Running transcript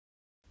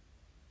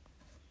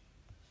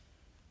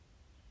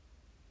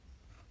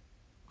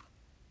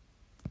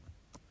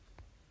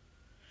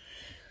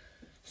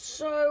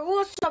So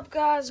what's up,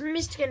 guys?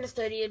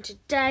 MrGamer30, and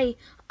today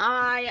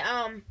I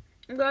am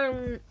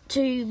going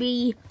to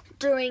be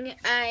doing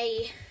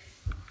a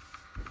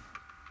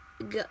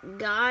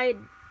guide.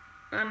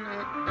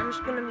 I'm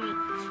just going to be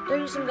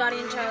doing some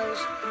Guardian Tales.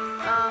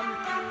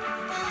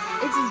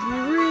 It's a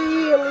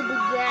really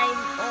big game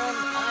on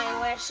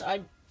iOS.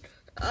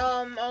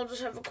 I'll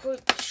just have a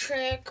quick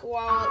check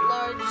while it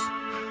loads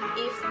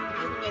if you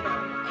can get it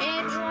on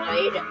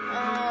Android.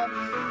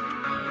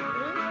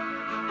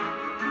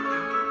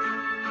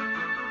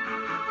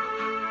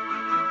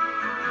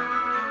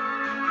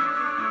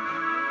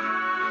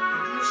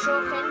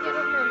 Sure can get it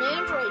on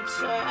Android,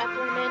 so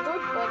Apple and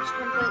Android works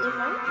completely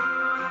fine.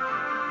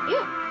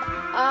 Yeah.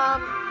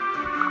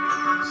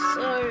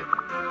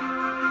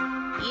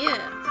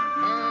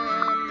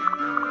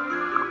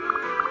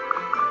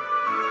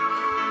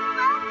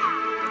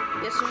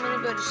 Guess I'm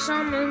gonna go to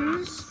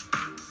summons.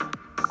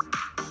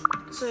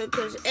 So,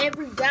 because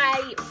every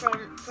day,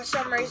 for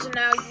some reason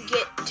now, you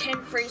get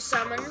 10 free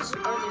summons,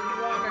 only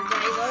one a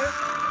day though.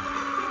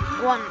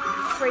 1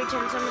 free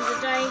 10 summons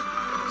a day.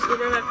 So you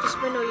don't have to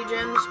spend all your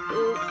gems.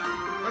 Ooh,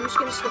 I'm just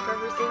going to skip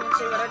everything and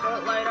see what I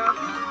got later.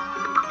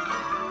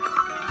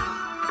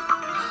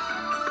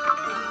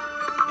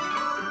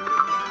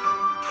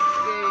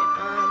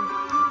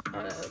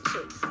 Okay, let's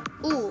see.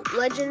 Ooh,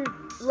 legend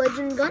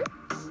gun.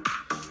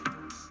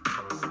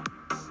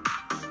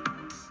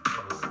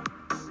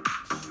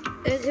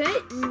 Okay,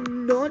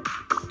 not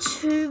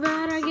too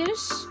bad, I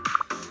guess.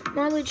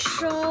 Mileage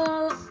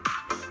shot.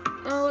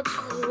 Oh, let's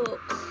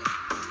look.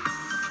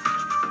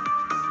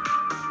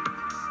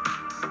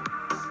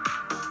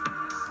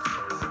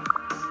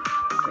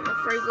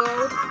 Free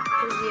gold,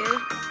 cause yeah.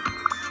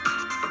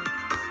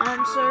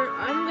 So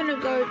I'm gonna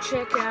go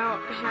check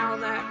out how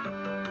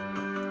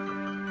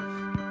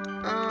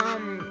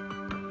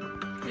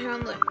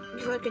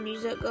if I can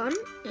use that gun,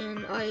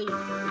 and I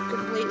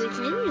completely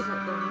can use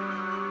that gun.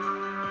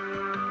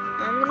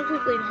 I'm gonna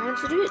quickly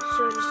enhance it,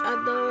 so just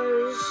add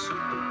those.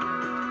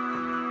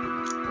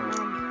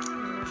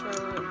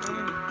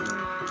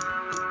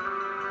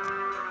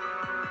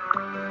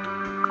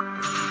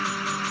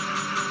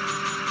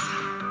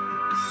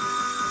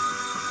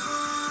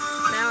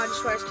 I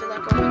just wasted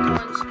like all my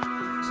coins.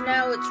 So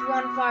now it's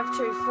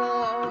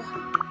 1524.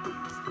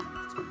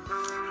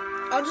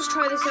 I'll just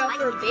try this out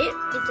for a bit.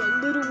 It's a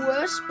little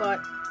worse, but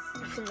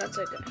I think that's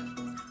okay.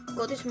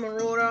 Got this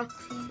Marauder.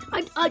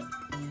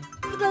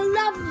 For the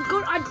love of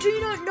God, I do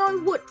not know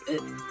what.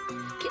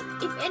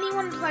 If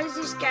anyone plays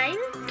this game,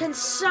 can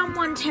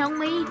someone tell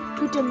me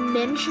who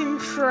Dimension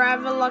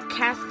Traveler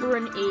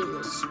Catherine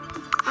is?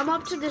 I'm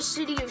up to the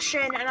city of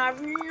Shen and I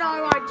have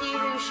no idea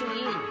who she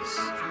is.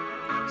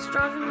 It's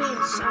driving me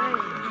insane.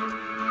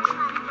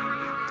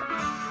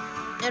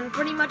 And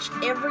pretty much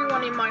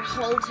everyone in my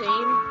whole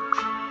team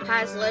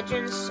has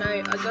legends, so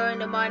I go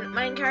into my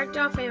main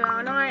character,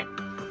 Female Knight.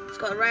 It's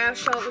got Rail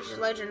Shot, which is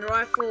Legend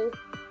Rifle.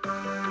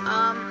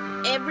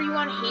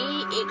 Everyone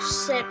here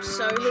except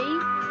Sohi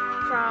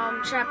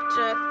from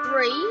Chapter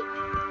 3,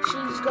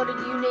 she's got a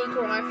unique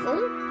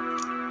rifle.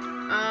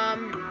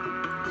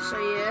 So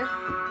yeah.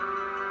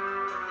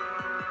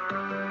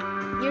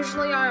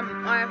 Usually I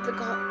have the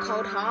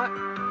Cold Heart.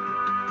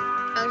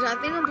 Actually, I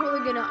think I'm probably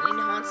gonna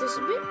enhance this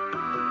a bit.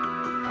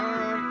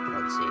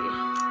 Let's see.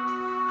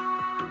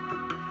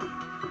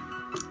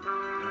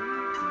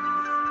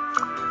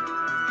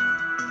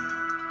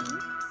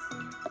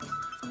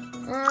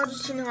 I'll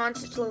just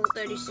enhance it to level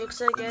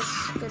 36, I guess.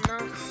 Good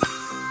enough.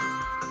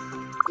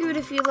 Give it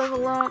a few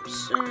level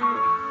ups.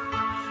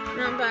 Now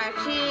I'm back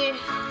here.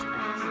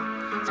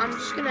 I'm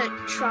just gonna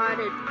try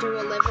to do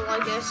a level, I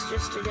guess,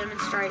 just to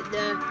demonstrate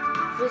the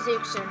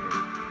physics in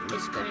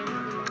this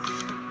game.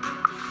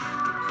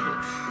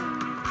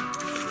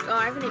 Oh,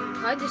 I haven't even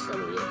played this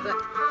level yet, but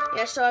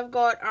yeah, so I've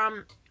got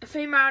a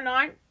Female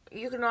Knight.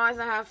 You can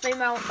either have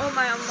female or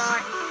male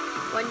knight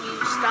when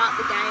you start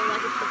the game,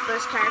 like it's the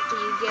first character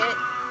you get.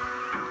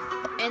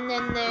 And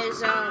then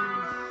there's oh,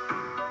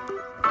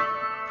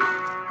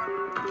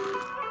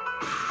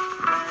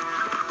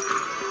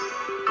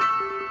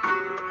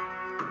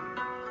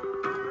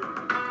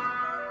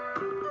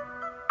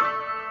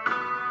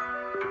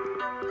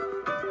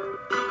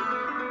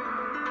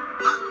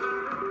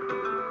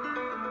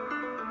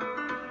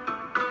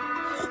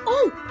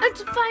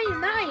 it's Faye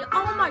and May.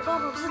 Oh my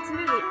God, I was such an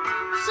idiot.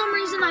 For some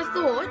reason I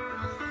thought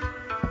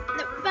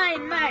that Faye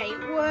and May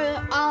were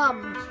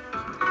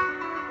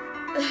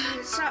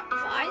so I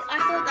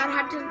thought that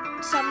had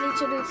something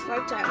to do with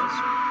folk tales.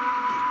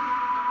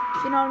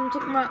 If you know what I'm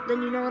talking about,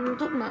 then you know what I'm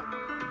talking about.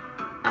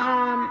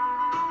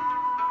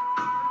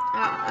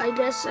 I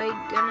guess I'm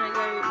gonna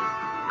go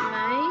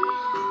May.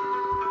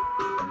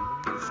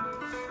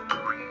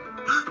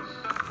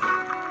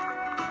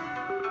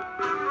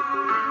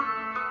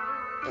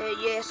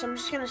 Yeah, so I'm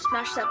just gonna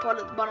smash that pot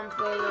at the bottom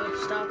for the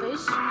star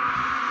piece.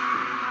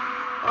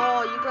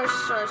 Oh, you go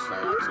so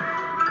slow, that's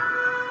amazing.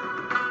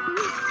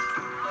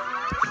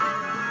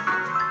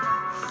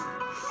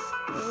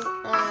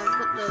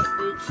 Put the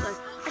boots. I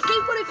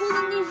keep what I call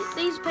them the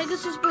these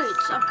Pegasus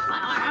boots.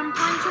 I'm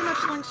playing too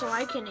much Link's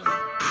Awakening.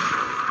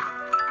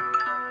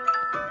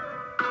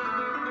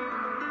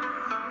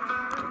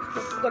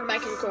 Gotta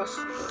make it across.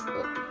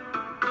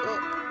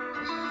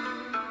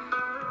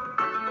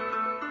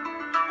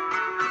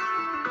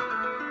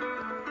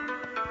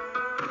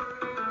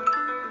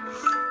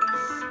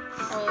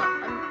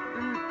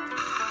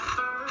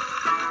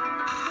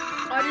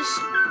 This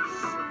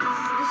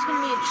is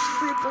gonna be a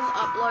triple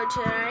upload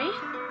today.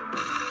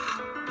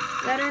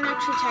 They don't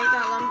actually take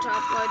that long to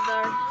upload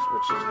though,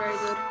 which is very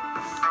good.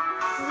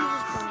 What is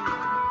this bunny?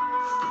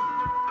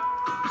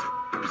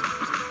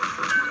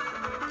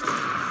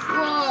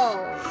 Whoa!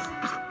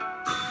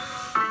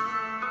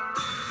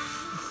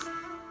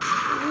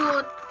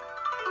 What?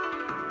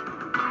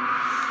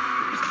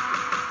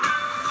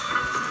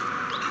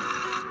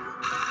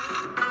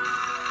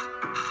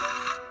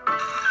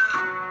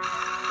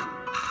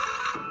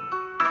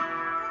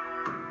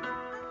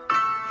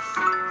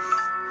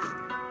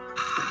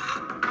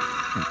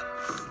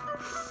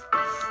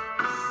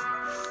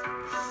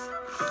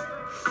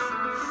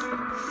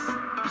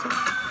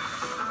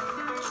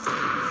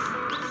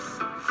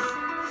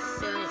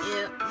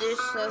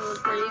 This level is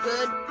pretty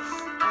good.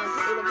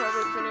 It'll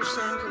probably finish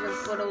soon because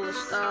I've got all the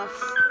stuff.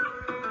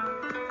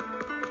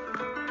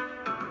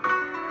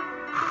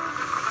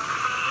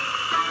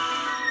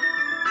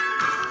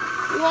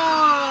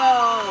 Whoa!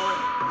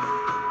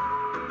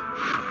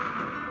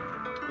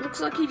 Looks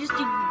like he just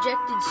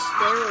injected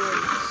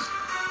steroids.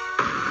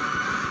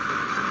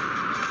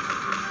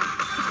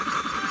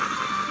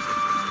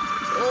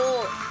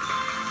 Oh.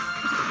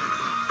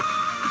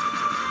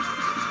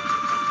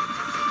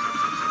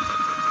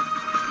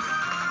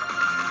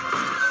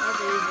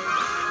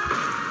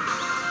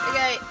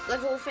 Okay,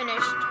 level finished,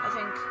 I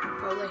think,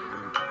 probably.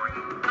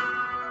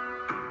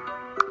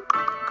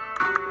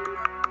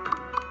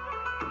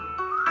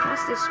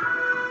 What's this?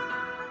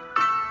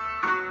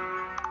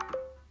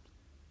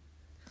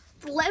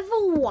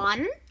 Level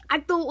 1, I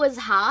thought was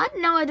hard.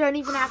 Now I don't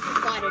even have to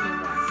fight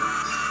anymore.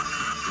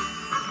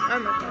 Oh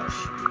my gosh.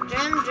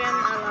 Gem,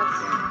 I love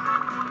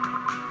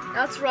Gem.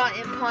 That's right,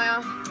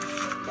 Empire.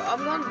 But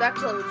I'm going back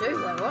to level 2,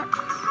 wait, what?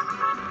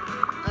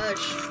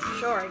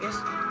 Sure, I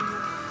guess.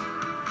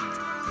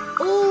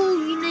 Oh,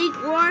 unique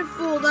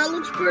rifle. That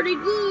looks pretty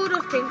good. I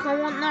think I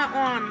want that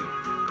one.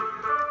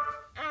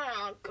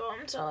 Oh, God,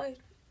 I'm tired.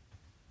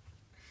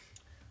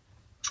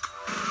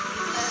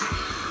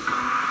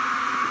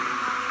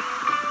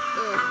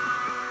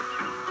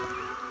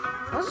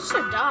 Why is it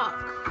so dark?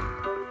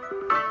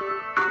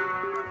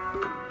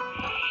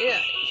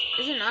 Yeah,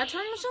 is it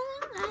nighttime or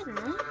something? I don't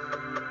know.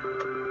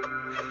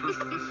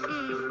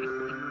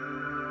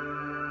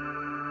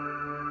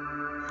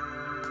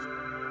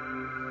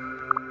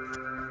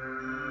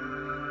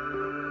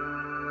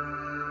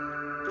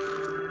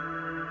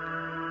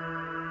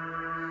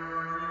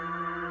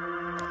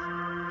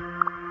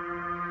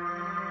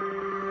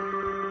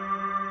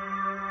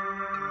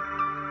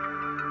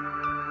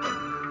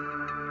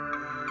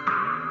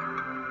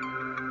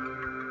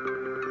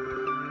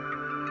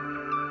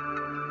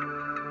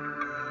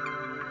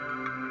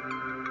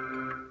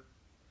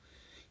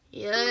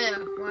 Yeah,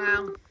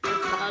 wow,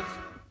 that's hard.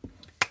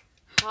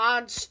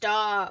 Hard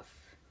stuff.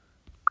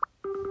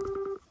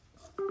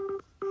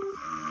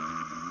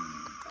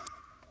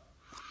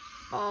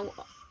 Oh.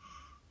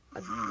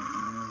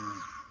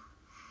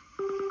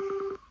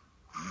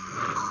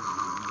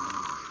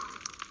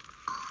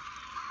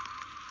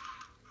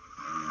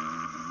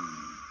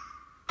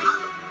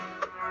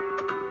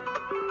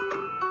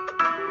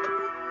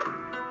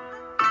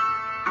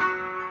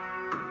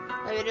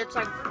 Maybe it's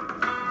like,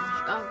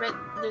 I bet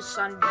the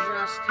sun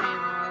just came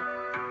up.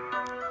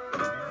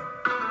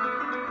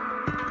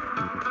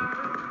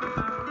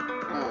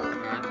 Oh,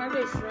 no, I can't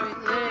go through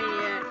there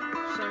yet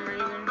for some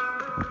reason.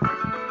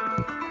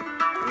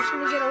 I'm just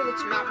gonna get all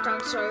this map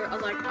done so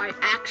I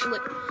actually,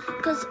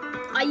 because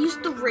I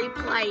used to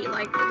replay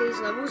like these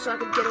levels so I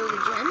could get all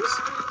the gems,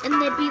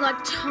 and there'd be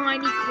like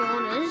tiny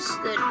corners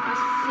that I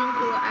think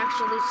were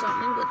actually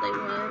something, but they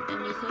weren't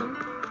anything.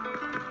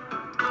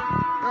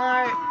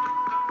 No.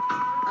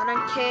 I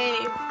don't care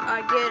if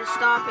I get a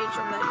star piece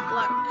from that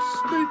black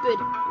stupid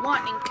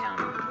lightning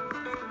counter.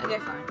 Okay,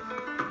 fine.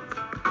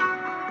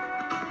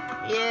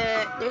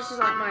 Yeah, this is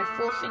like my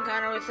 4th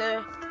encounter with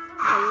her.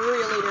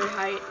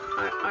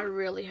 I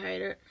really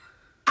hate it.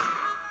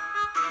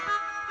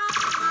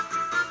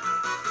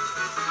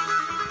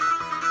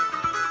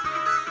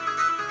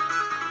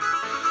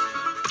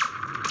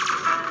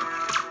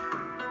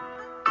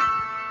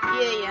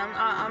 Yeah,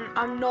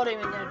 I'm not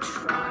even gonna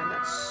try.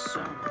 That's so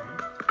annoying.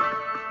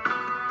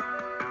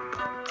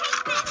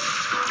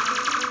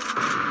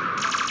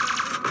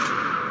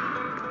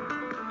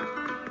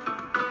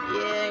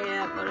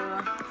 Yeah, whatever.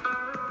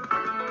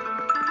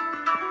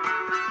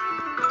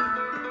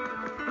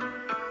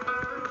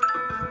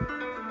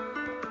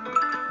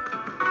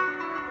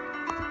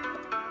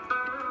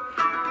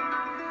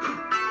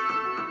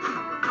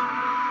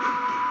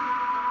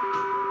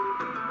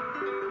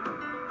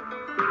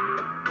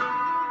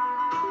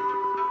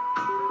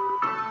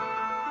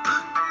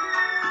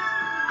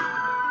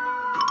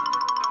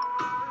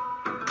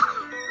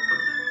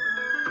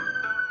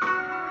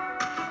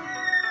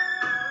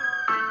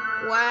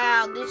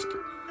 Wow, this...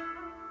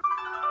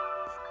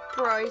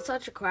 Bro, he's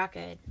such a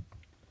crackhead.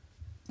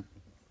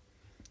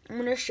 I'm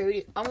gonna shoot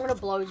it. I'm gonna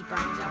blow his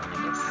brains out when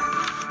I get back.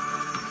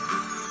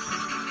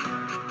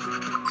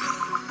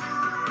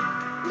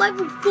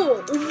 Level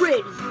 4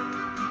 already.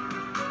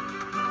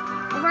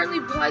 I've only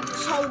played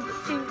this whole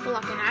thing for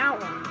like an hour.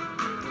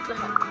 What the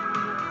hell?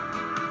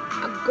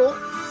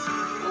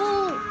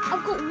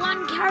 I've got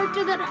one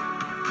character that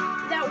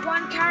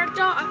one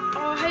character.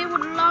 Oh, he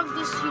would love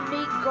this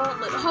unique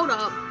gauntlet. Hold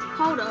up.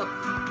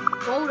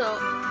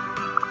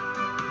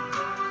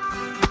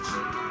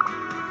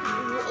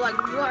 Like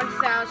 1,000.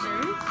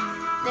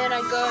 Then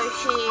I go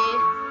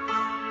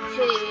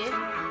here.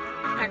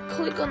 I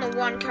click on the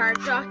one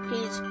character.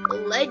 His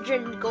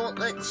legend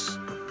gauntlets.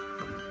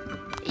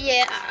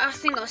 Yeah, I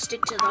think I'll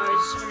stick to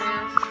those for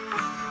now.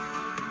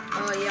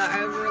 Oh yeah,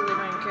 I really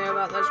don't care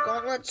about those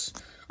gauntlets.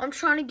 I'm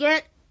trying to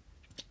get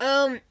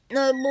more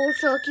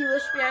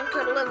Circulus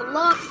Bianca to level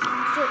up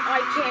so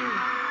I can,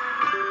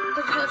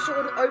 because her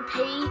sword OP,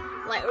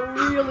 like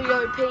really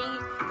OP,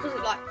 because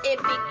it's like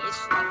epic,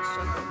 it's like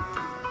so good.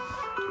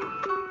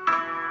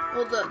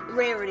 Well, the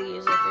rarity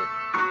is epic.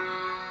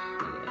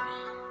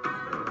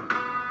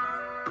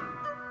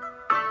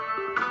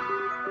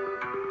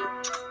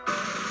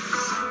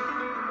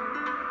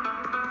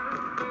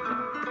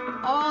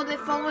 Oh, they're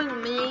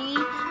following me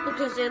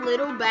because they're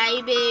little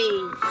babies.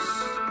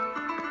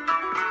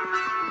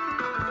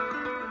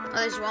 Oh,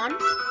 there's one.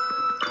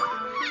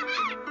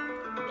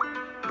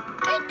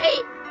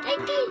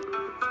 Tinky.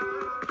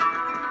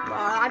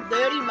 Wow, that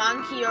dirty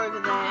monkey over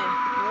there.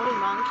 Naughty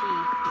monkey.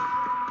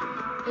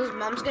 His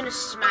mom's gonna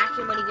smack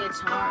him when he gets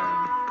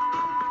home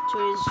to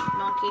his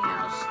monkey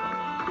house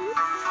thingy.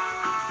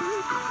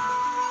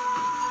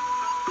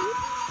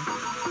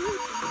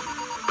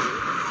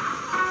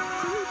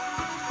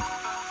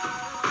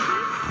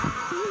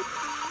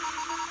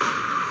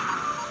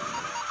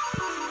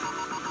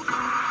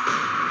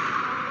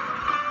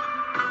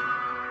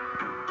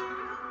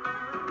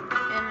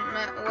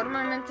 What am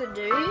I meant to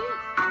do? Oh,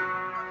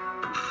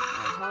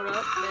 hold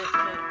up,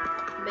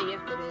 but you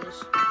have to do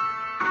this.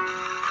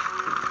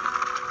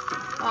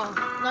 Oh,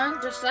 no,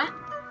 just that?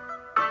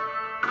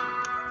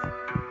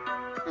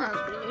 Oh,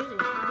 that's pretty easy.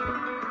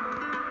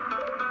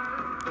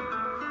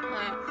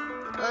 Alright,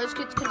 well, those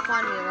kids can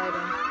find me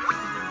later.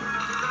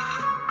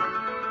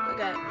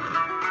 Okay.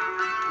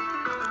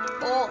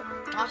 Oh,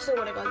 I see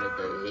what I got to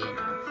do here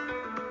now.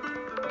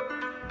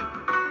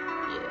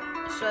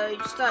 So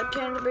you start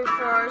Canterbury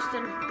Forest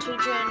and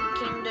Teachen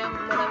Kingdom,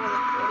 whatever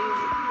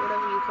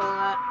you call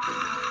that,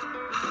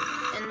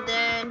 and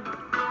then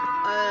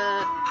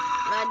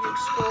Magic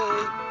School,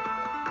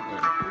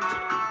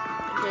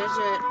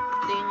 Desert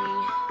thingy.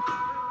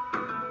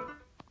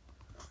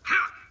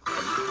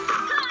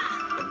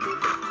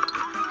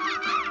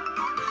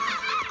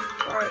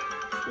 Alright,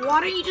 why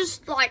don't you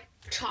just like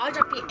charge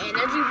up your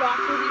energy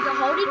rifle that you're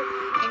holding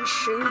and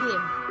shoot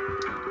him?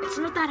 It's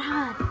not that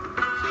hard.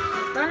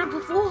 I've done it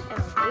before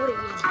and I'll do it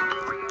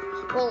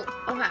again. Well,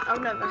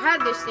 I've never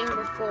had this thing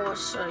before,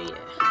 so yeah.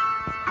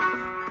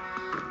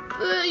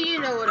 But you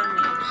know what I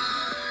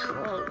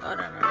mean. Well, I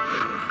don't know.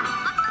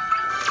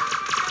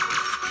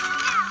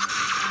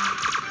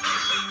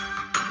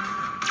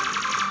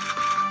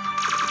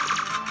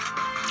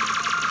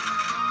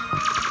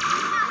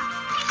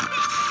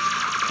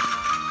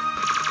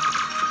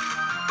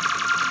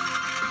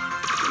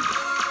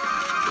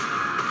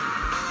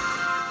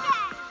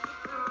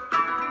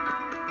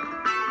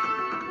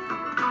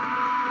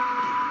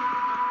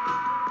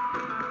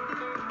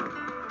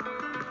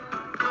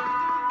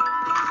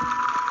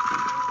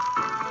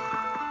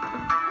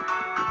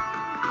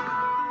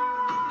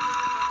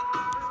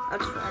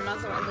 That's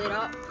another one lit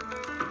up.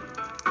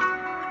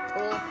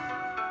 Cool.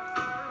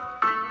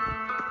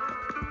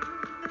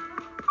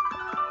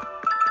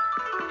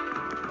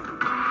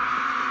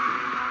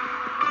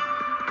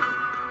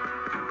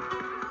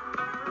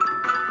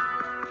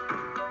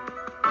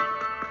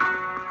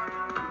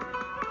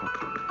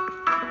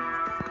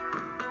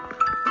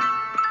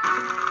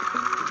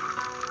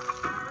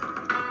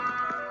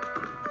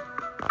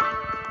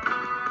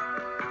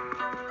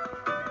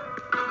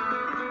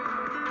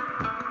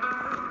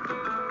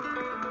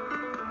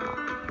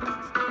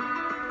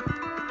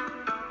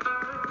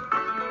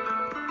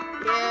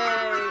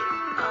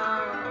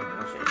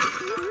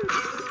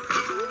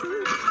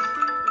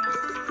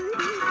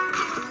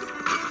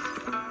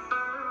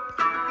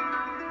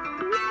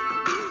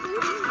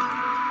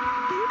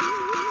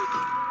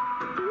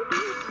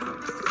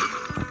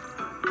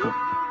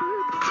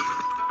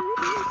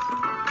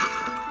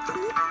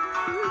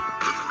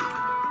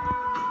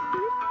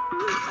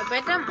 I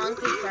bet that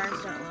monkey's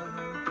parents don't love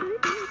him.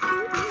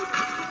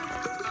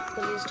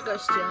 Because he used to go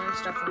stealing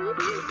stuff from other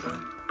people.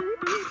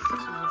 He's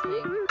a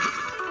pig.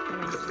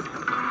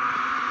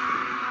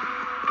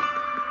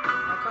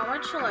 I can't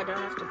wait till I don't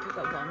have to pick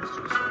up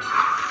monsters.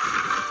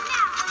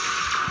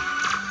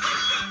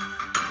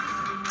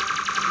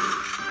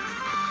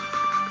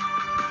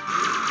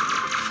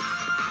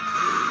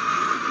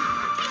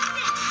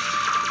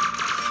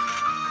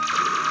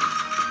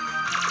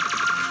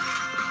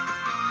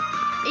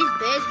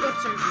 Bears got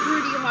some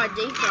pretty high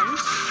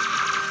defense.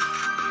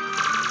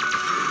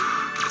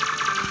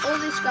 All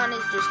this gun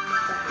is just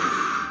bad.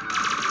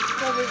 It's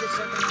probably the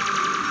second one.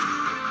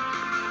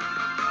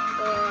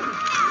 But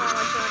now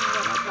I'm trying to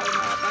get my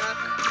power back.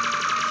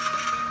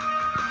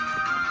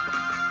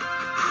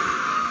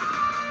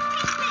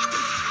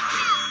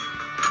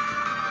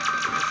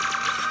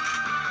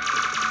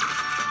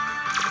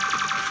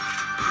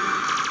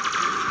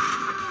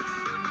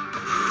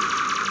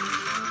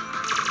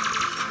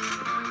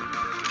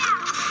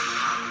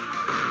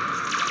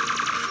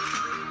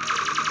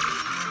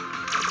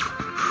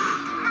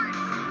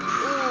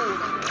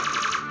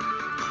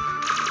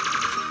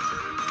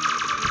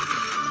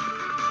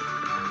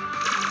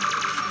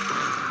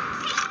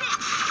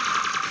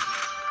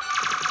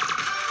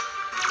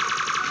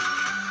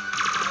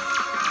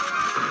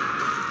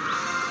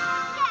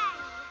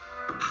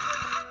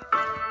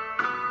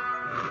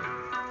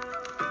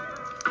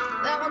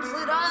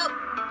 Lit up.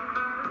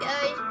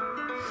 Yay.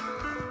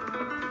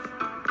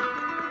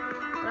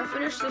 When I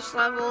finish this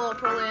level, I'll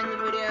probably end the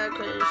video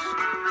because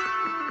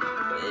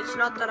it's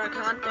not that I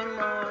can't do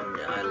more,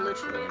 I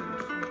literally am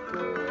just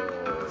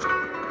bored.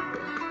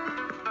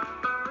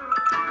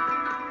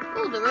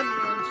 Oh, the red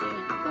one's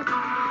here. Oh.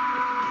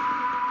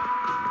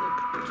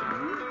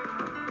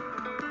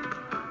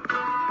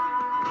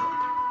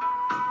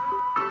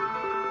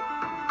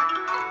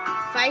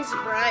 Face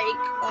break.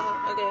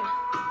 Oh, okay.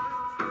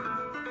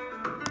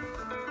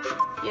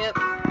 Yep,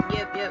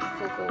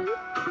 cool.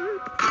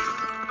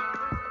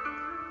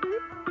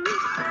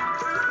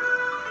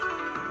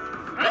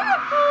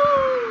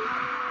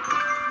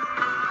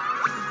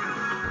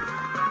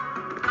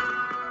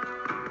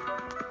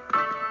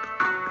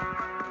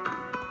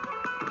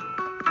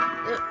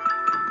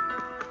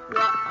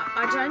 I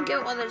don't get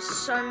why there's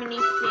so many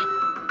things.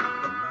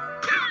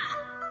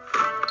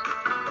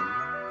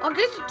 I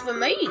guess it's for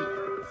me.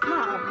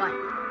 No,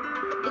 mate.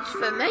 It's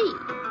for me.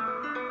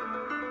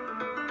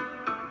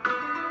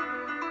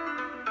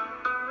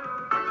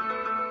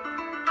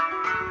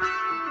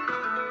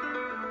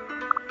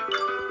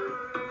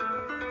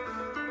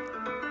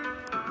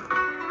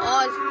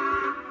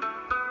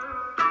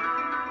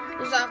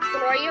 There's like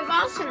 3 of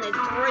us and there's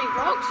 3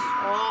 rocks.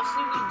 Oh, I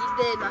see what you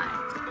did there, mate.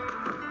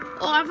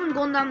 Oh, I haven't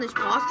gone down this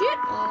path yet?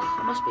 Oh,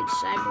 I must be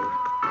disabled.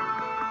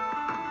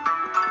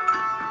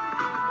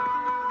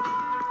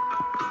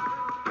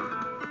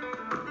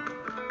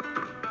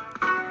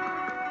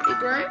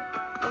 Big room?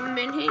 Haven't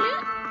been here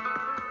yet?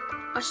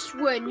 I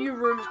swear new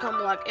rooms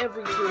come like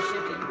every 2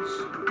 seconds.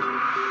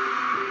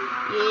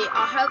 Yeah,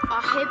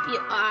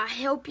 I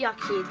help your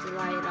kids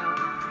later.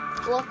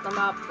 Lock them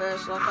up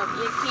first, lock up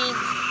your kids,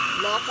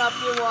 lock up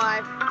your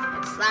wife,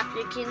 and slap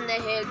your kid in the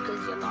head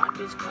because you like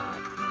his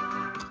card.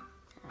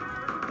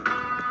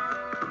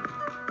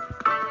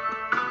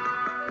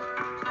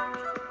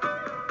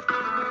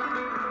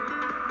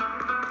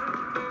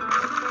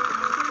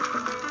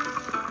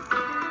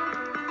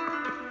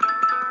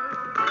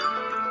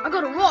 I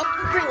got a rock,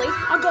 really?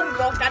 I got a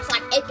rock, that's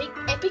like epic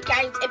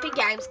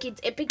games, kids,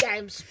 epic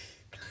games.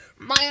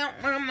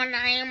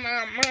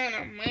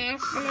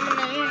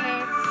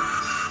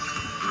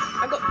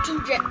 I got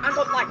 2 gems. I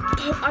got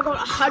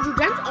 100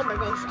 gems. Oh my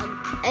gosh,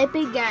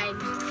 epic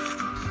games.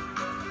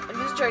 I'm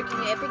just joking.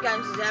 Epic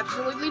games is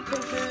absolutely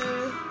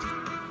poo-poo.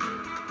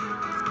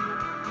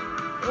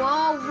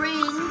 Whoa,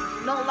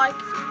 ring. Not like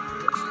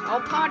this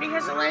whole party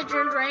has a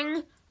legend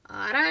ring.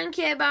 I don't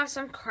care about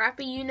some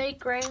crappy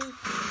unique ring.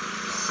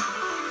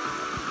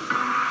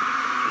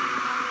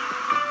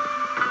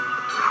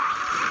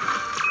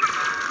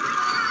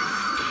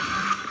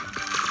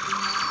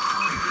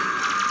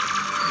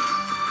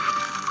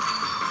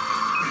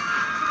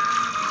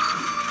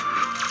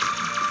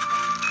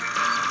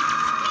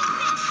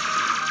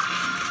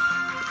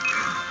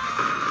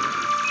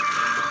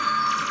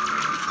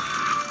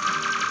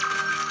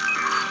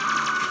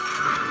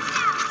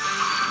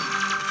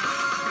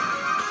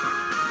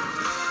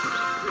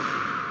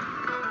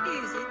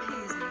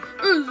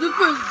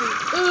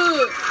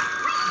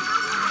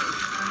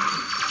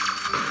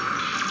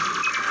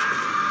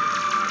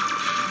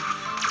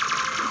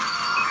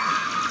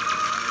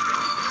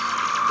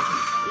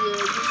 Yeah,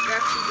 you should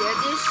actually get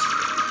this.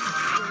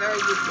 It's a very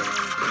good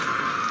game.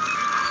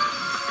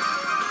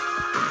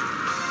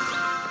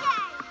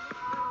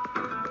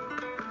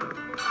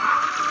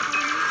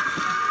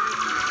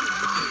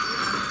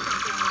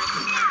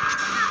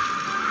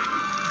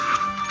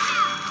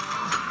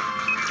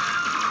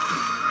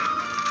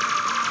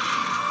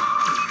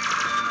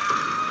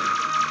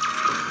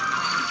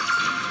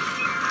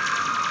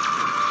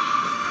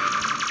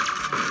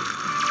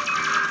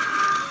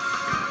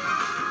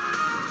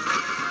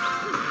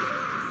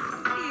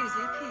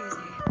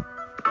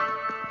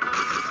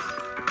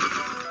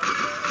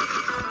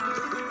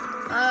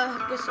 I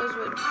guess those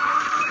would.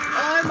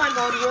 Oh my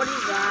god, what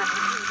is that?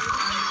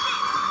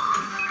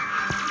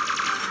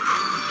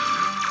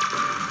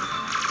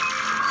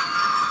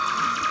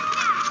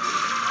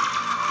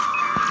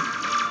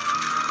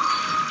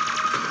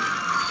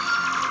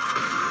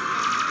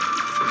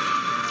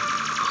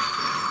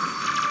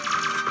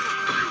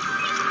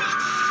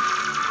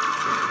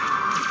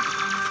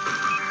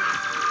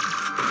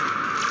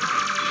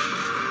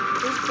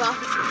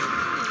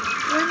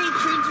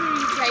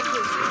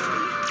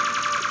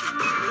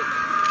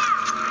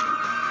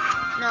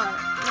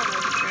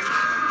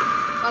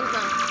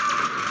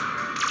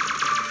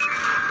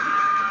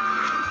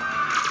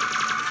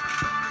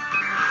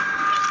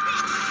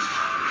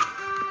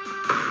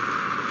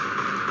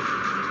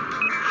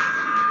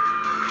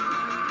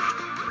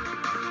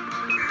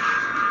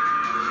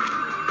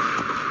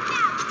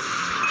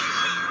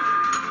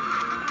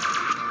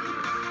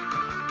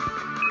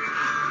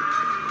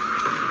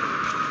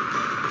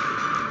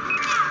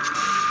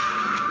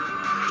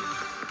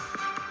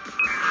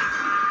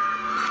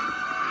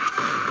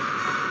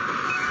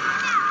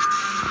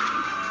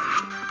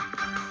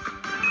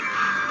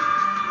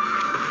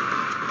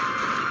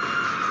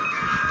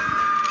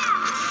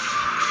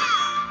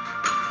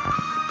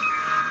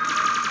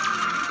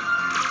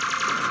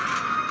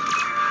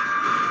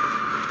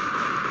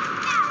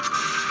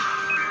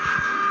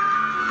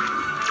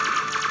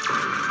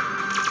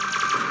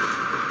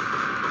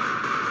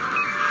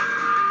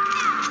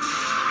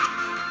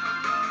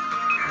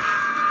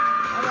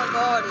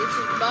 this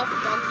is Buff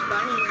Bugs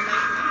Bunny and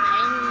making me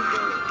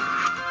angry.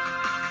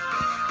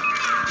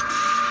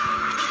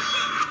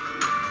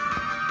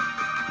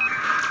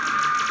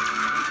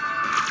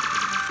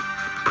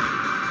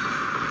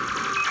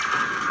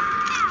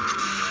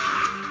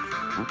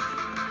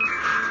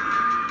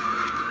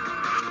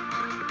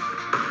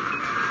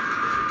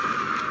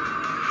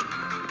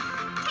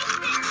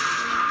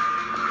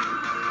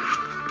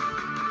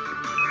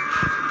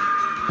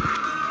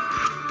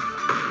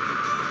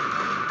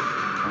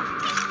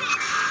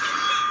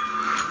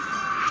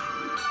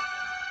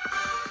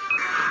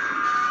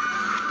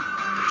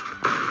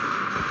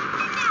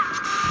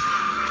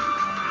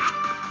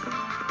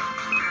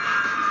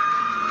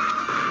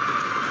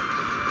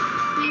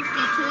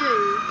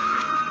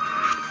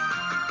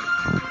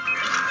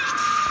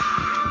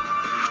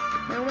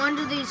 No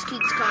wonder these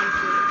kids can't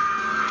kill.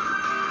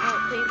 Oh,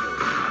 people.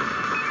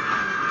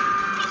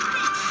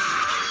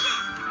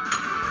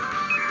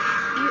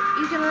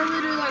 You can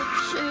only do like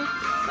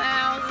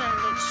 2,000 at a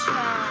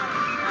time.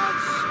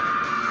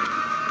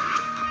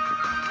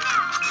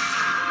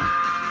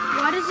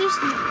 Why does this?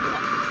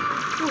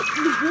 Look,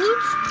 the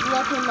bullets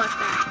block him like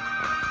that.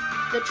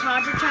 The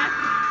charge attack.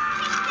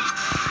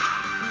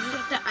 You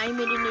just have to aim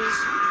it in his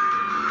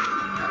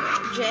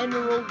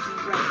general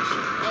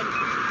direction, and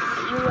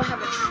you will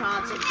have a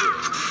chance at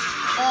hitting.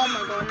 Oh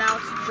my god, now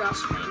it's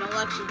just me. No,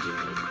 actually do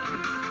anything.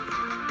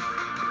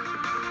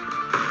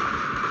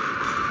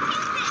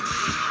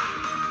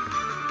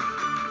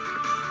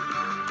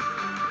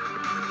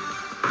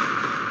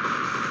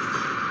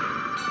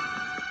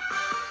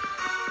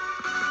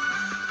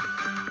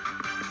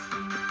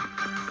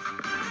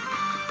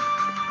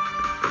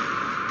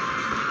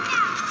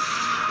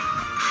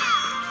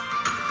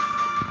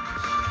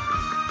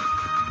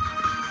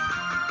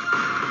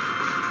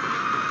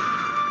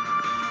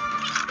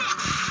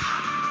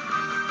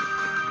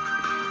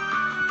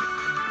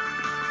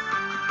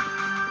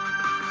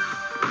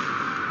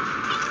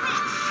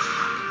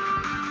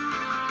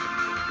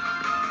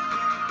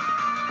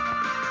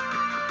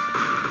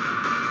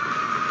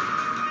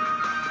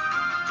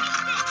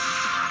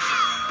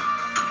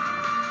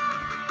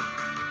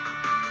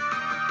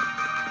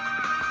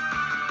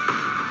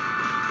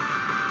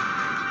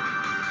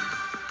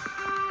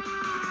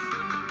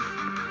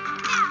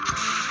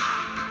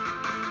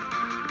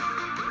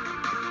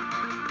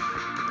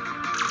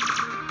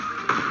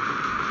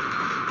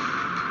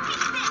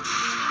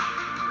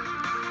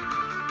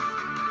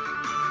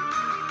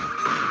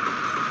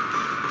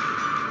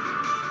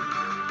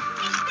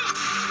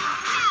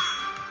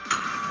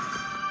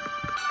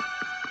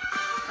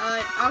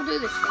 I'll do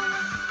this one.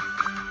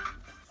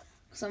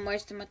 Because I'm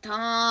wasting my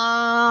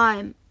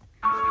time.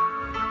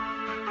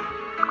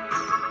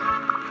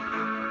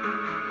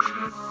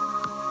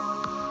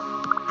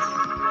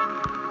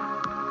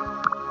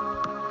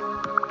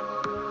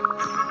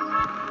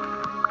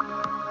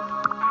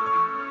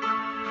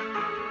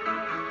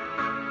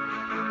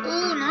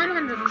 Ooh,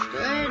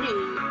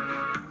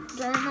 930.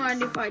 Don't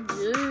mind if I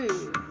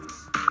do.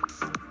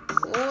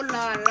 Oh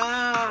la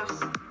la.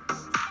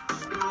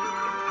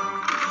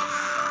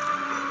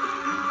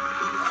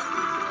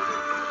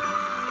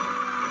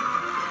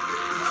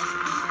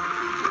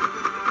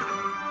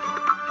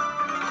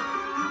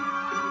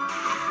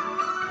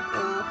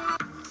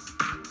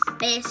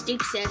 Best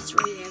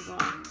accessory ever.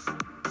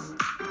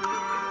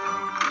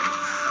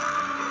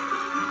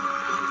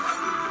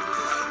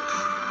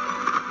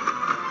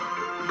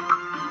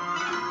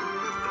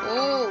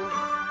 Oh,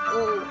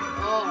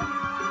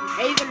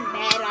 even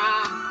better.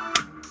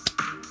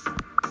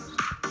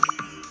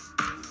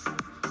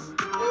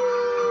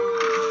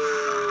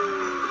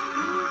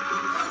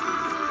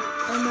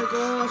 Oh my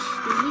gosh,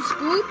 is this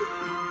good?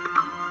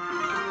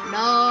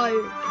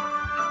 No.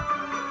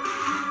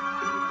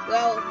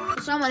 Well,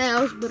 for someone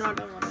else, but I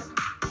don't want it.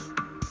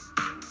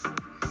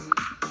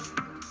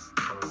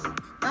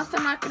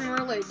 Nothing I can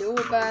really do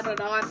about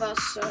it either,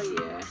 so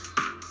yeah.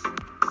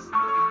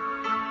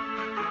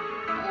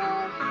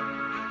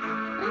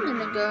 I'm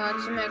gonna go on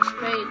some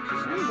XP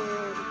because I'm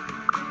bored.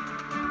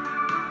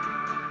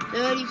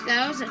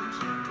 30,000.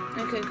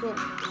 Okay, cool.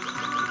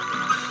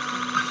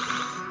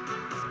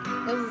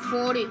 Level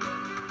 40.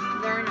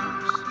 Very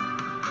nice.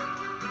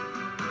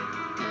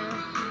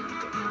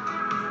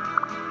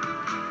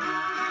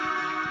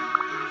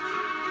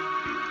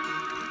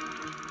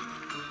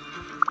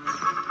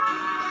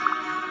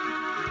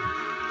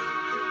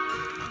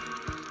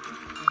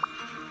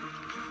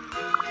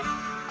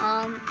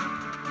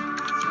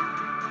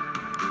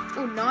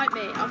 Oh,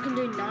 Nightmare. I can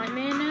do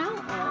Nightmare now?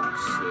 Oh,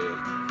 shit.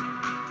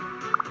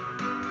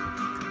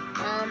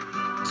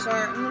 So,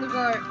 I'm gonna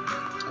go...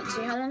 Let's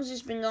see, how long has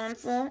this been going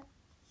for?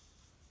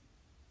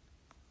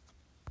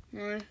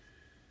 No.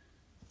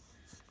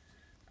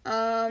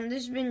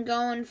 This has been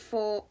going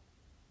for...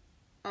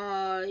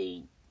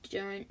 I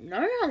don't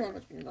know how long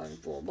it's been going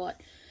for, but...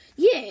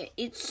 Yeah,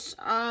 it's,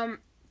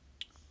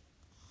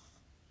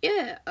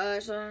 yeah,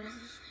 so...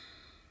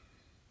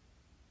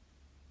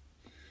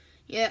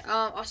 Yeah,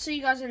 I'll see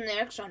you guys in the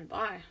next one.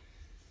 Bye.